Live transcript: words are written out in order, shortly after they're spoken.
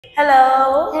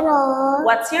Hello. Hello.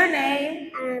 What's your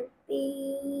name?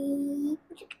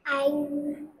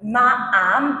 Anh.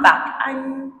 I'm Bạc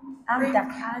Anh. I'm Đặc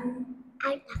Anh.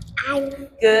 Anh Đạt Anh.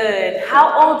 Good. How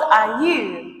old are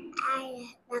you? Anh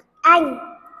Đạt Anh.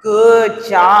 Good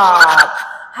job.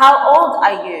 How old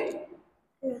are you?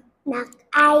 Đạt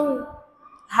Anh.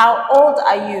 How old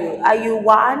are you? Are you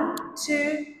 1,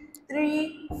 2,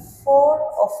 3, 4,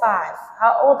 or 5?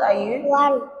 How old are you?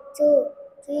 1, 2,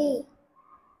 3,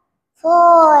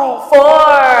 4.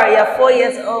 4. You're 4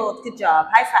 years old. Good job.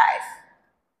 High five.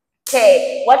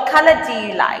 Okay. What color do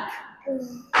you like?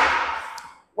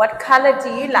 What color do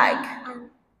you like?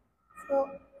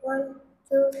 1,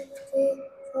 2, 3,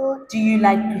 4. Do you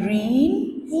like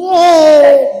green? Yeah.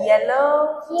 Like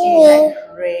yellow? Do you like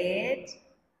red?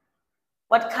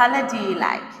 What color do you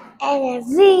like? And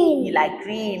green. You like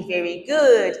green. Very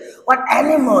good. What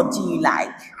animal do you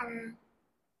like?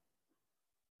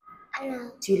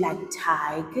 Do you like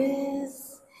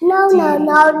tigers? No.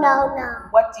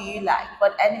 What do you like?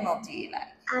 What animal do you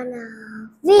like?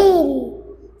 Green.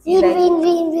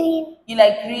 Green. You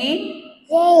like green?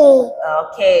 Yeah.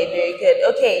 Okay, very good.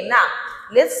 Okay, now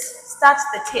let's start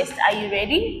the test. Are you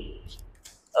ready?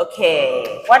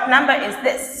 Okay, what number is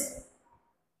this?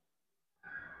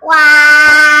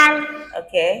 1.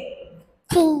 Okay.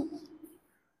 2.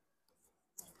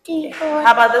 3, 4.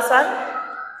 How about this one?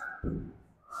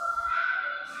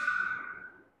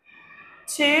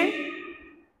 2.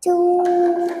 2.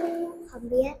 Không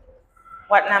biết.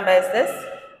 What number is this?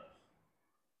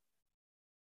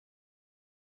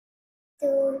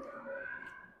 2.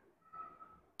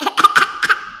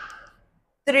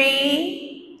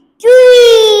 3. 3.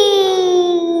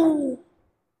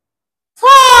 4.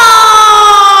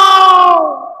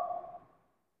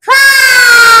 5.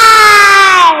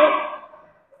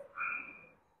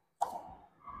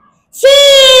 6.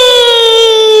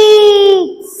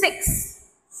 6.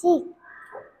 6.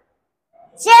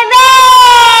 7.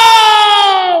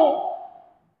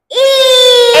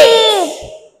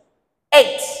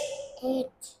 8.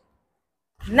 8.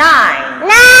 9.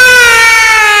 9.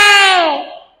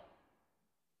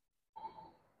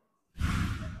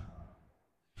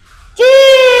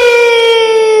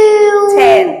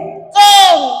 10.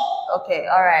 10. Okay,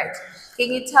 all right.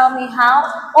 Can you tell me how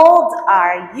old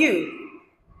are you?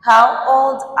 How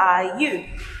old are you?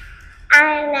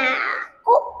 Anak.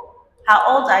 How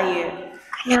old are you?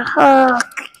 Anak.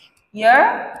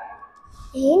 You're?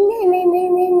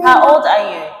 Ini. How old are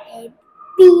you?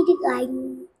 Đi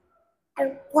anh.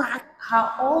 Anh quạt. How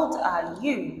old are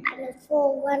you? Anh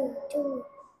 4, 1, 2.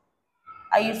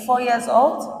 Are you 4 years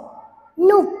old?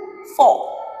 No.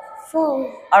 4.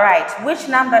 4. All right. Which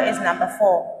number is number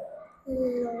 4?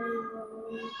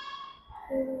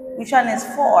 Which one is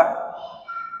 4?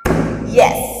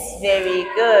 Yes, very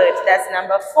good. That's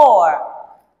number 4.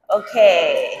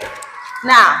 Okay.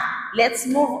 Now, let's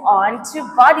move on to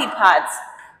body parts.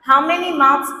 How many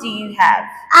mouths do you have?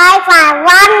 I got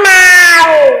one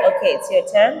now. Okay, it's your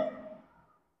turn.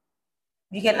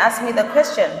 You can ask me the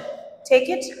question. Take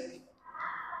it.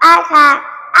 I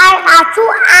got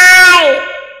 2 eyes.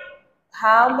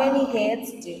 How many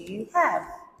heads do you have?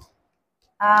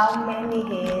 How many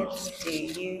heads do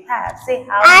you have? Say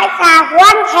how I many. got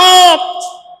 1 head.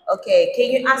 Okay,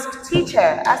 can you ask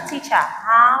teacher? Ask teacher,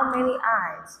 how many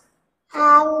eyes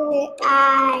How many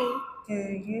eyes do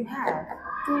you have?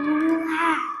 do you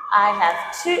have? I have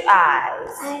 2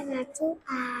 eyes. I got 2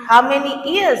 eyes. How many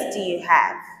ears do you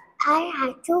have? I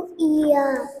have 2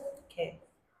 ears. Okay.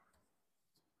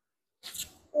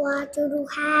 What do you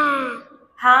have?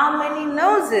 How many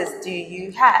noses do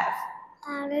you have?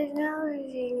 I don't know what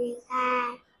you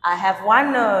have. I have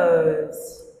 1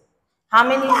 nose. How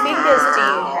many fingers do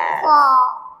you have? 4.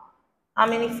 How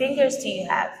many fingers do you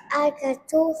have? I got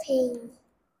 2 fingers.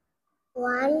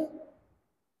 1,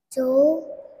 2,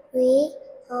 3,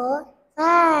 4,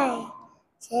 5,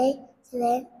 6,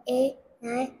 7, 8,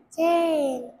 9,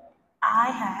 10.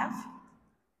 I have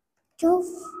 2.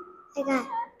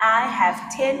 I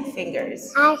have 10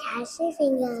 fingers. I got 6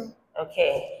 fingers.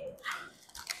 Okay.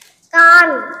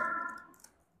 Con.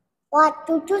 What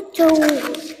do you do?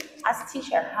 Ask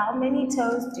teacher, how many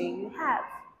toes do you have?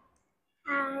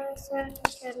 I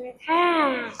certainly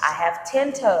have. I have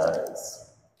 10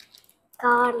 toes.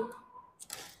 Con.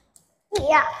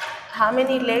 Yeah. How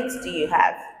many legs do you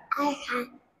have? I have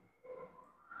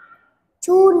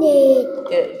 2 legs.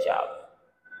 Good job.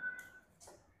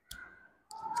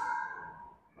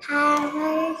 How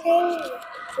many things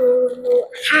do you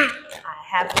have? I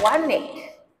have 1 neck.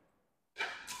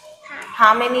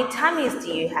 How many tummies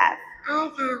do you have? I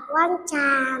have 1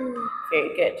 time.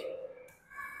 Very good.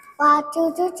 1,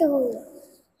 2, 2, 2.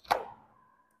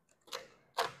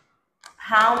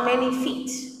 How many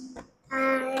feet?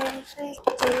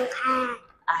 2 ค่ะ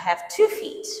I have 2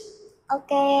 feet. โอ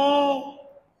เค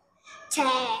แช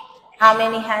ร์ How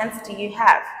many hands do you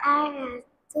have? I have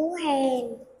 2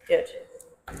 hands Good.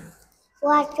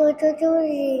 1, 2, 2, 2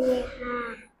 ค่ะ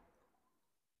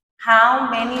How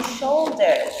many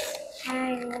shoulders I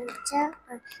just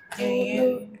do you?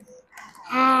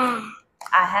 ค่ะ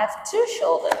I have 2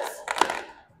 shoulders.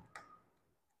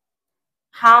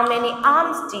 How many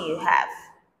arms do you have?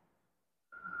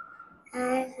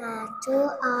 I have 2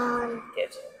 arms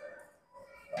Good.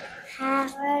 ค่ะ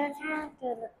ค่ะ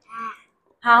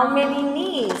How many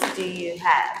knees do you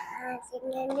have? ชิ้น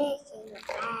นี้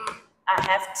ค่ะ I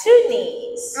have 2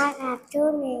 knees. I have 2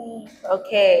 nails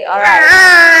Okay, all right.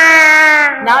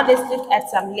 Now let's look at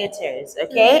some letters,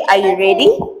 okay? Are you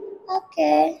ready?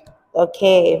 Okay.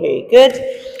 Okay, very good.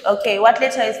 Okay, what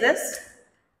letter is this?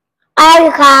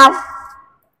 I have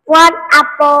 1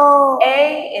 apple.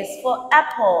 A is for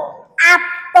apple.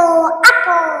 Apple.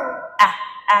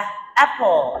 Apple.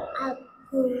 Apple.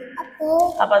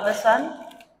 How about this one?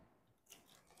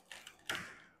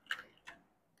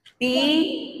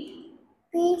 B.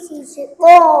 This is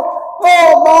ball.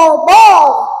 Ball.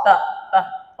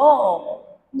 Ball.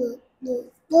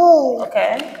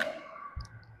 Okay.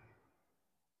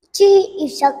 G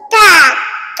is a cat.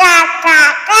 Cat.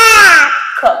 Cat.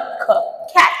 Cat.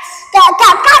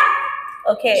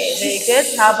 Okay, very good.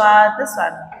 How about this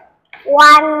one?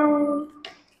 1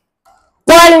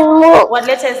 more. What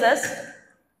letter is this?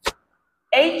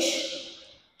 H.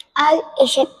 I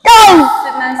is a dog.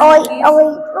 Sit nice Oi.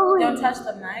 Don't touch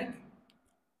the mic.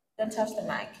 Don't touch the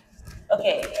mic.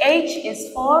 Okay, H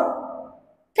is for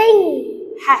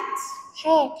Thing. hat.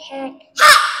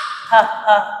 Hat.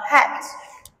 Hat.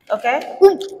 Okay.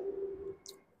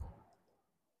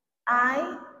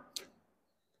 I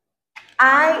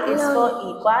is for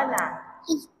iguana.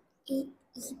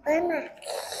 Iguana.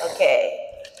 Okay.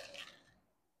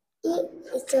 E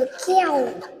is a cow.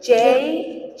 J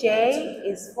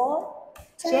is for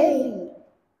jelly.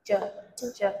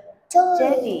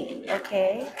 Jelly.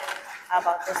 Okay. How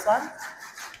about this one?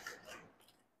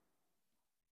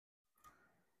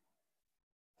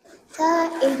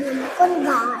 That is a con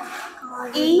bò.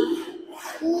 E.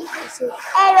 E is an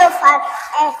elephant.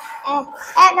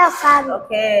 Elephant.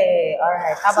 Okay. All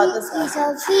right. How about this F one? is a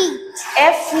feet.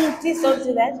 F. Please don't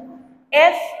do that.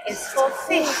 F is for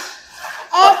fish.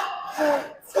 F for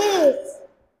fish.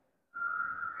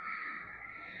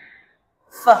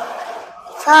 For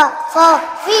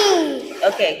fish.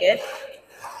 Okay, good.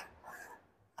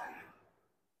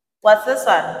 What's this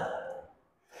one?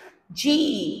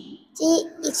 G. G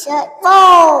is a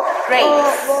ball.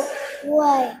 Grapes.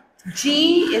 G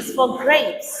is for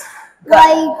grapes.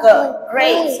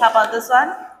 Grapes. How about this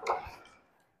one?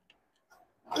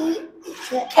 E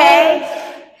is a K.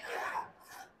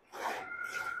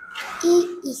 E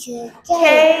is a K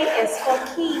is for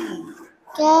key.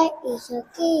 K is a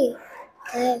key.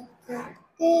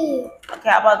 Key. Okay,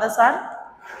 how about this one?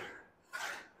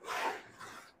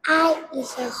 I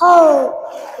is a hole.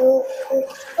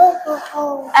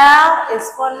 L is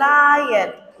for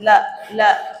lion.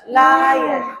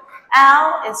 Lion.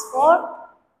 L is for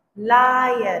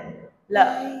lion.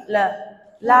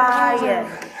 Lion.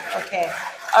 Okay.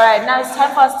 All right, now it's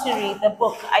time for us to read the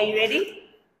book. Are you ready?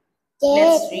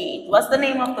 Yes. Let's read. What's the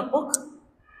name of the book?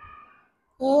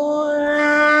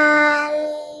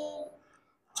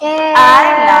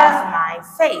 I love my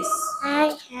face.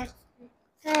 I have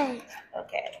face.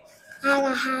 Okay.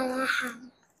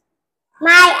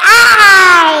 My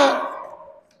eye.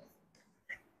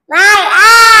 My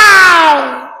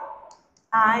eye.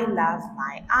 I love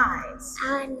my eyes.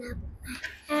 I love my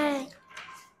eye.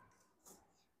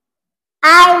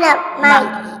 I love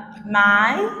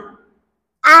my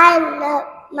I love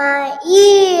my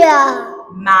ear.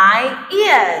 My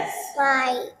ears.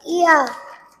 My ear.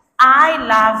 I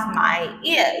love my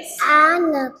ears.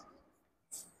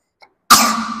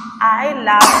 I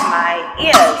love my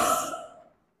ears.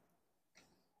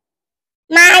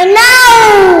 My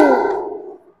nose.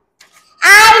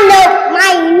 I love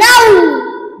my nose.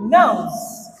 Nose.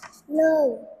 No.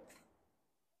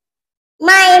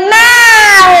 My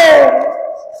mouth.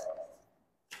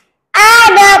 I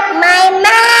love my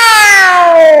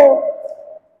mouth.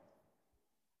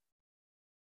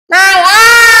 My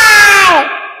eye.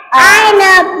 I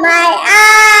love my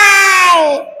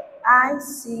eye. I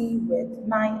see with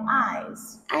my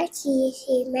eyes. I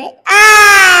see my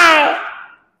eye.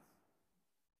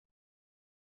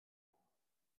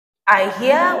 I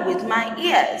hear with my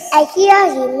ears. I hear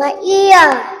in my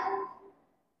ear.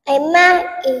 My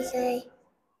mouth is a.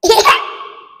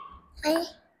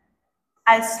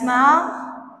 I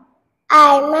smell.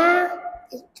 My mouth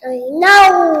is a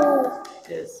nose.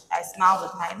 Good. I smell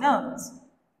with my nose.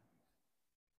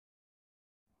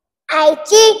 I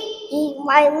eat in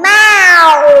my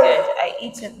mouth. Good. I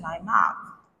eat with my mouth.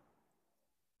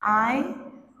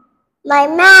 My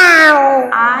mouth.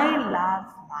 I love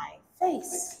my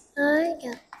face. I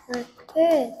love my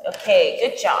face. Okay,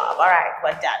 good job. All right,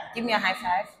 we're done. Give me a high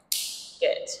five.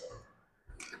 Good.